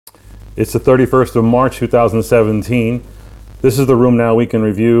It's the 31st of March, 2017. This is the RheumNow Week in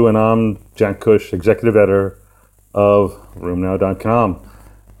Review, and I'm Jack Cush, Executive Editor of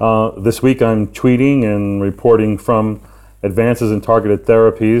RheumNow.com. This week I'm tweeting and reporting from Advances in Targeted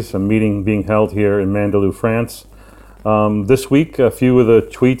Therapies, a meeting being held here in Mandelieu, France. This week, a few of the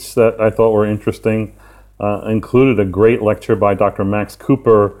tweets that I thought were interesting included a great lecture by Dr. Max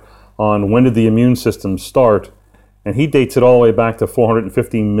Cooper on when did the immune system start. And he dates it all the way back to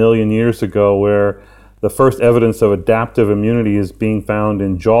 450 million years ago, where the first evidence of adaptive immunity is being found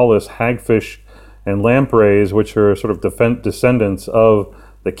in jawless hagfish and lampreys, which are sort of descendants of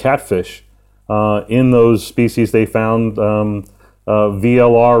the catfish. In those species, they found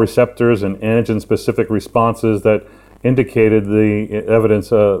VLR receptors and antigen-specific responses that indicated the evidence,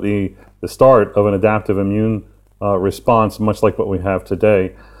 the start of an adaptive immune response, much like what we have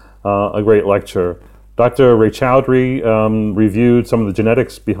today. A great lecture. Dr. Ray Chowdhury reviewed some of the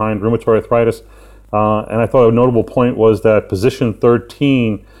genetics behind rheumatoid arthritis, and I thought a notable point was that position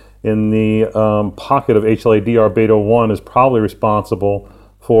 13 in the pocket of HLA-DR beta 1 is probably responsible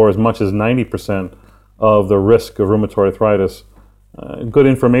for as much as 90% of the risk of rheumatoid arthritis. Good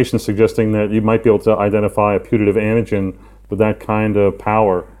information suggesting that you might be able to identify a putative antigen with that kind of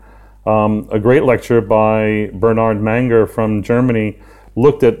power. A great lecture by Bernhard Manger from Germany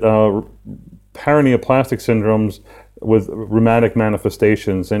looked at paraneoplastic syndromes with rheumatic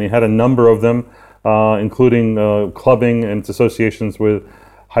manifestations, and he had a number of them, including clubbing and its associations with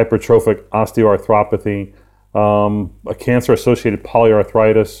hypertrophic osteoarthropathy, a cancer-associated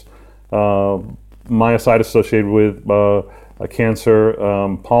polyarthritis, myositis associated with a cancer,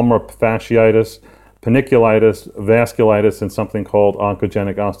 palmar fasciitis, paniculitis, vasculitis, and something called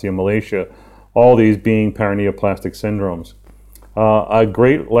oncogenic osteomalacia, all these being paraneoplastic syndromes. A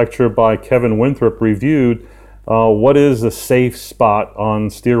great lecture by Kevin Winthrop reviewed what is a safe spot on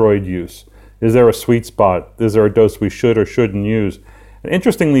steroid use. Is there a sweet spot? Is there a dose we should or shouldn't use? And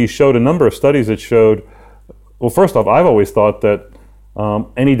interestingly, he showed a number of studies that showed, well, first off, I've always thought that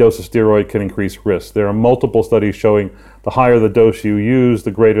any dose of steroid can increase risk. There are multiple studies showing the higher the dose you use,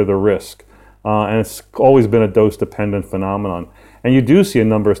 the greater the risk. And it's always been a dose-dependent phenomenon. And you do see a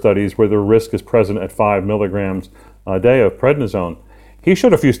number of studies where the risk is present at 5 milligrams a day of prednisone. He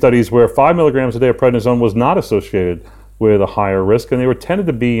showed a few studies where 5 milligrams a day of prednisone was not associated with a higher risk, and they were tended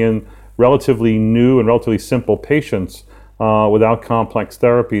to be in relatively new and relatively simple patients without complex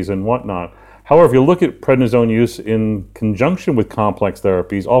therapies and whatnot. However, if you look at prednisone use in conjunction with complex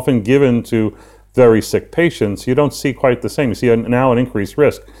therapies, often given to very sick patients, you don't see quite the same. You see now an increased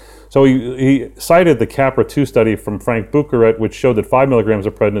risk. So he cited the CAPRA-2 study from Frank Bucharest, which showed that 5 milligrams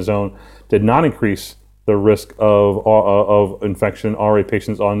of prednisone did not increase the risk of infection in RA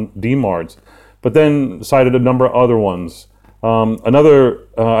patients on DMARDs, but then cited a number of other ones. Another,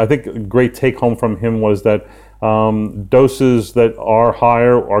 I think, great take-home from him was that doses that are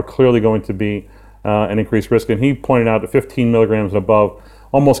higher are clearly going to be an increased risk, and he pointed out that 15 milligrams and above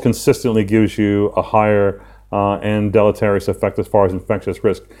almost consistently gives you a higher and deleterious effect as far as infectious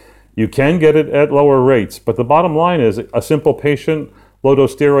risk. You can get it at lower rates, but the bottom line is a simple patient,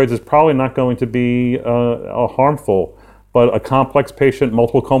 low-dose steroids is probably not going to be harmful, but a complex patient,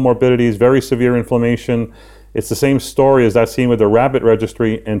 multiple comorbidities, very severe inflammation, it's the same story as that seen with the Rabbit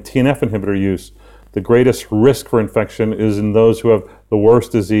registry and TNF inhibitor use. The greatest risk for infection is in those who have the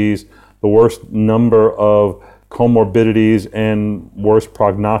worst disease, the worst number of comorbidities, and worst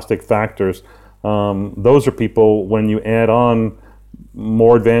prognostic factors. Those are people, when you add on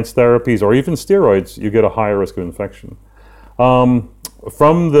more advanced therapies or even steroids, you get a higher risk of infection.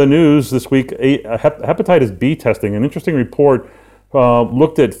 From the news this week, hepatitis B testing, an interesting report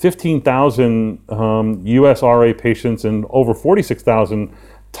looked at 15,000 US RA patients and over 46,000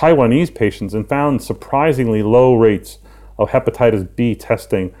 Taiwanese patients and found surprisingly low rates of hepatitis B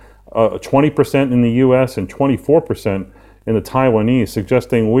testing, 20% in the US and 24% in the Taiwanese,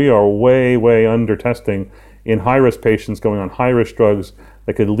 suggesting we are way, way under testing in high-risk patients going on high-risk drugs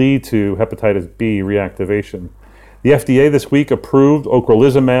that could lead to hepatitis B reactivation. The FDA this week approved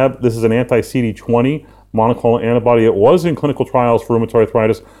ocrelizumab. This is an anti-CD20 monoclonal antibody. It was in clinical trials for rheumatoid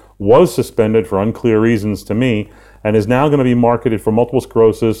arthritis, was suspended for unclear reasons to me, and is now going to be marketed for multiple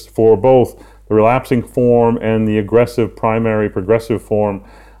sclerosis for both the relapsing form and the aggressive primary progressive form.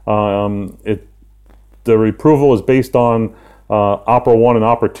 The approval is based on OPERA-1 and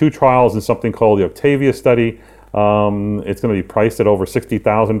OPERA-2 trials and something called the Octavia study. It's going to be priced at over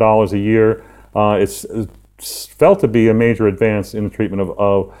 $60,000 a year. It's felt to be a major advance in the treatment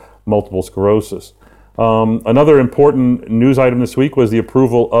of multiple sclerosis. Another important news item this week was the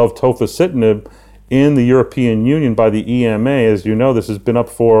approval of tofacitinib in the European Union by the EMA. As you know, this has been up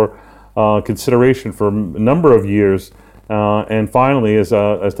for consideration for a number of years, and finally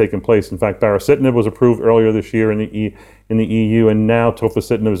has taken place. In fact, baricitinib was approved earlier this year in the EU, and now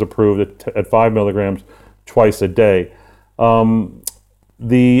tofacitinib is approved at 5 milligrams twice a day.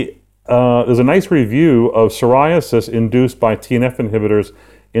 There's a nice review of psoriasis induced by TNF inhibitors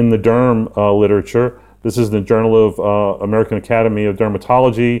in the derm literature. This is the Journal of American Academy of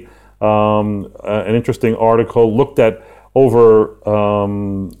Dermatology. An interesting article looked at over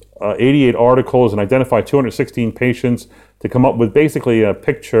 88 articles and identified 216 patients to come up with basically a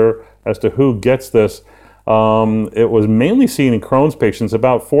picture as to who gets this. It was mainly seen in Crohn's patients,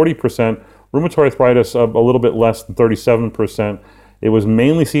 about 40%, rheumatoid arthritis a little bit less than 37%. It was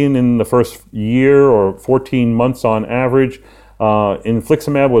mainly seen in the first year or 14 months on average.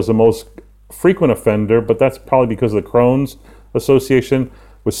 Infliximab was the most frequent offender, but that's probably because of the Crohn's association,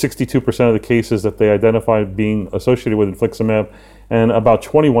 with 62% of the cases that they identified being associated with infliximab, and about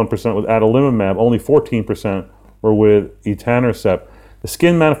 21% with adalimumab. Only 14% were with etanercept. The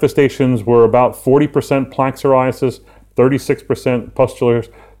skin manifestations were about 40% plaque psoriasis, 36% pustular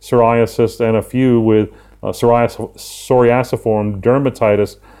psoriasis, and a few with psoriasiform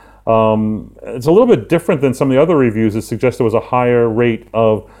dermatitis. It's a little bit different than some of the other reviews that suggest there was a higher rate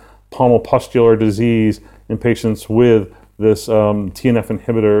of palmopustular disease in patients with this TNF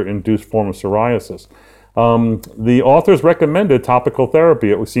inhibitor-induced form of psoriasis. The authors recommended topical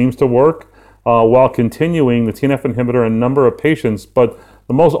therapy. It seems to work while continuing the TNF inhibitor in a number of patients, but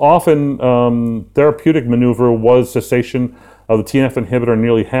the most often therapeutic maneuver was cessation of the TNF inhibitor in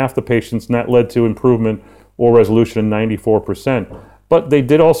nearly half the patients, and that led to improvement or resolution in 94%. But they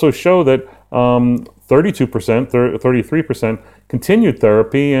did also show that 32%, 33% continued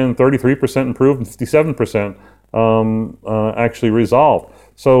therapy, and 33% improved, and 57% actually resolved.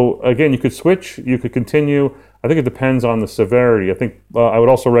 So again, you could switch, you could continue. I think it depends on the severity. I think I would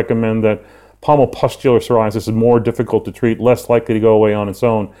also recommend that palmopustular psoriasis is more difficult to treat, less likely to go away on its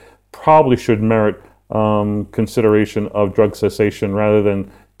own, probably should merit consideration of drug cessation rather than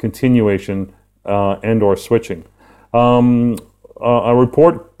continuation and or switching. A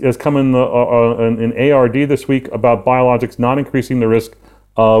report has come in ARD this week about biologics not increasing the risk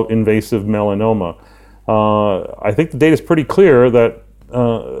of invasive melanoma. I think the data is pretty clear that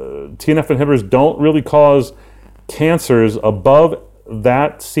TNF inhibitors don't really cause cancers above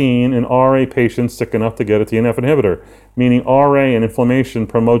that seen in RA patients sick enough to get a TNF inhibitor, meaning RA and inflammation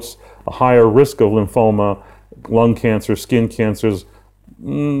promotes a higher risk of lymphoma, lung cancer, skin cancers,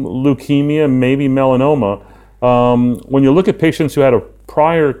 leukemia, maybe melanoma. When you look at patients who had a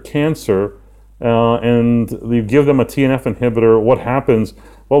prior cancer and you give them a TNF inhibitor, what happens?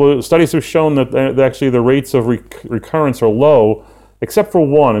 Well, the studies have shown that actually the rates of recurrence are low, except for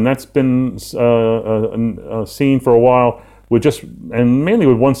one, and that's been seen for a while and mainly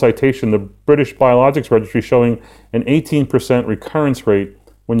with one citation, the British Biologics Registry showing an 18% recurrence rate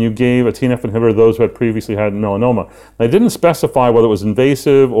when you gave a TNF inhibitor to those who had previously had melanoma. They didn't specify whether it was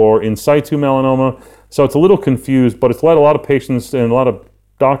invasive or in situ melanoma, so it's a little confused, but it's led a lot of patients and a lot of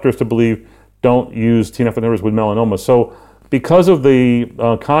doctors to believe don't use TNF inhibitors with melanoma. So because of the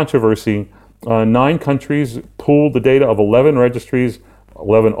controversy, 9 countries pooled the data of 11 registries,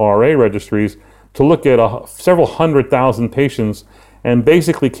 11 RA registries, to look at several 100,000 patients, and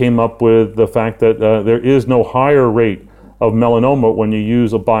basically came up with the fact that there is no higher rate of melanoma when you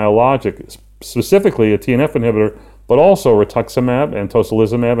use a biologic, specifically a TNF inhibitor, but also rituximab and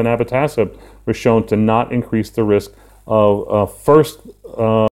tocilizumab and abatacept were shown to not increase the risk of first